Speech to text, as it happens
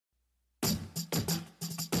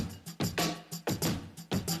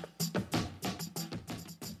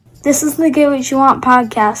This is the Get What You Want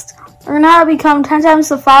podcast. Learn how to become 10 times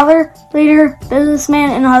the father, leader,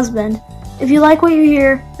 businessman, and husband. If you like what you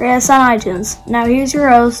hear, rate us on iTunes. Now here's your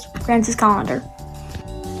host, Francis Collender.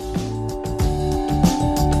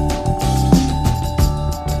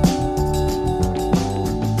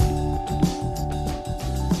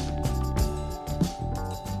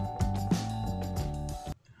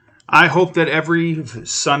 I hope that every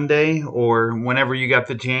Sunday or whenever you got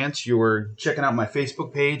the chance, you were checking out my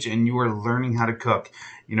Facebook page and you were learning how to cook.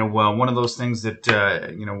 You know, one of those things that,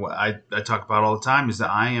 I talk about all the time is that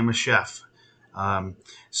I am a chef.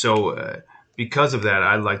 So because of that,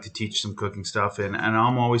 I like to teach some cooking stuff. And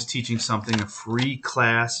I'm always teaching something, a free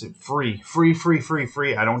class, free.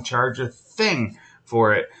 I don't charge a thing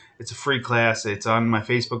for it. It's a free class. It's on my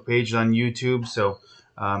Facebook page, on YouTube. So,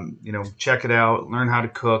 check it out, learn how to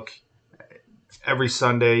cook. Every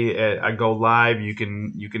Sunday I go live. You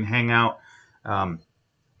can hang out.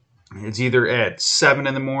 It's either at 7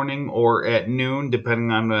 in the morning or at noon, depending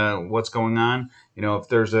on what's going on. You know, if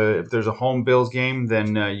there's a home Bills game,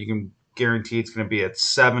 then you can guarantee it's going to be at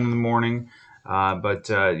 7 in the morning. But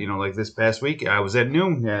like this past week, I was at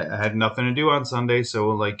noon. I had nothing to do on Sunday,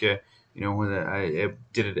 so I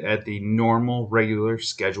did it at the normal, regular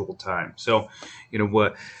scheduled time. So,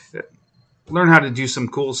 learn how to do some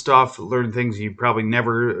cool stuff, learn things you probably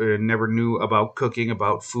never knew about cooking,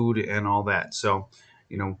 about food, and all that. So,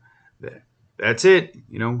 that's it.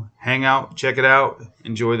 Hang out, check it out,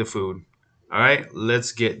 enjoy the food. All right,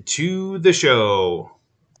 let's get to the show.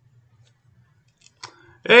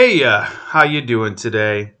 Hey, how you doing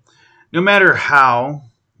today? No matter how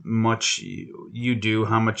much you do,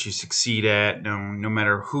 how much you succeed at, no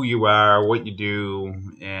matter who you are, what you do,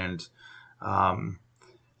 and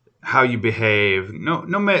how you behave,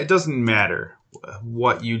 it doesn't matter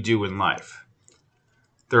what you do in life.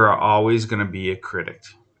 There are always going to be a critic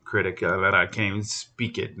that I can't even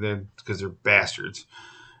speak it because they're bastards.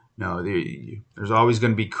 No, there's always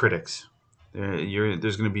going to be critics.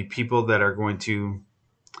 There's going to be people that are going to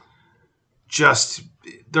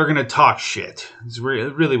they're going to talk shit. It's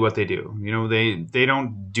really what they do. They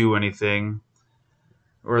don't do anything,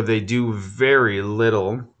 or they do very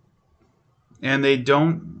little, and they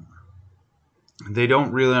don't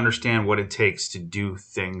really understand what it takes to do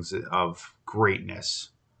things of greatness.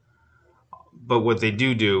 But what they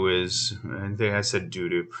do is, I said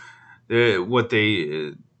do. What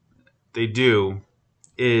they do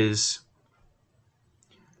is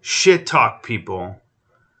shit talk people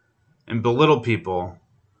and belittle people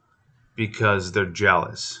because they're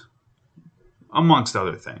jealous, amongst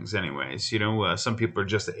other things. Anyways, some people are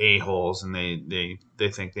just a-holes and they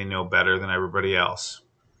think they know better than everybody else.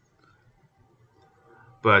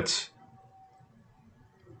 But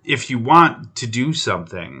if you want to do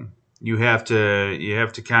something, you have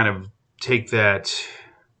to kind of take that.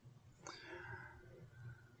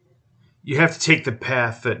 You have to take the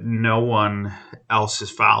path that no one else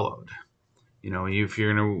has followed. If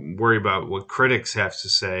you're going to worry about what critics have to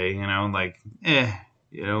say,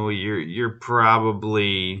 you're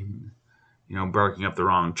probably, barking up the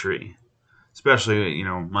wrong tree, especially,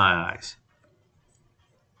 my eyes.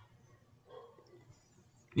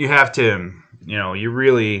 You have to,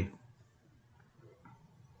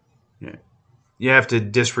 you have to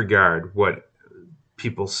disregard what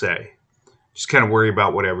people say. Just kind of worry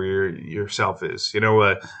about whatever yourself is.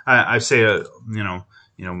 I say,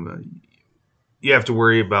 you have to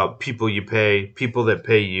worry about people you pay, people that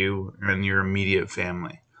pay you, and your immediate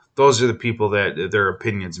family. Those are the people that their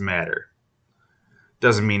opinions matter.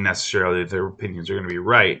 Doesn't mean necessarily that their opinions are going to be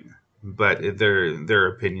right, but their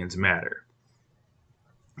opinions matter.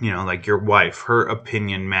 Like your wife, her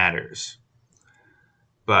opinion matters,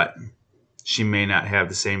 but she may not have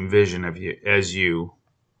the same vision of you as you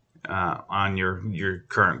on your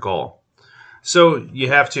current goal. So you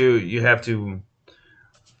have to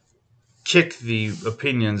kick the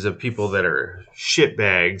opinions of people that are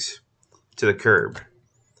shitbags to the curb.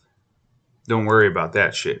 Don't worry about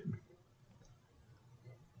that shit.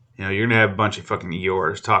 You're gonna have a bunch of fucking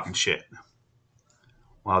Eeyores talking shit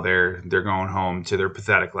while they're going home to their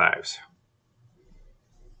pathetic lives.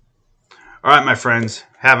 All right, my friends,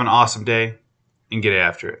 have an awesome day and get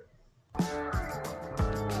after it.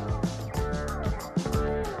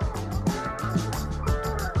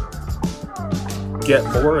 Get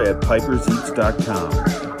more at piperseats.com.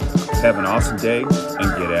 Have an awesome day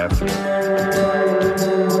and get after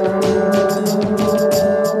it.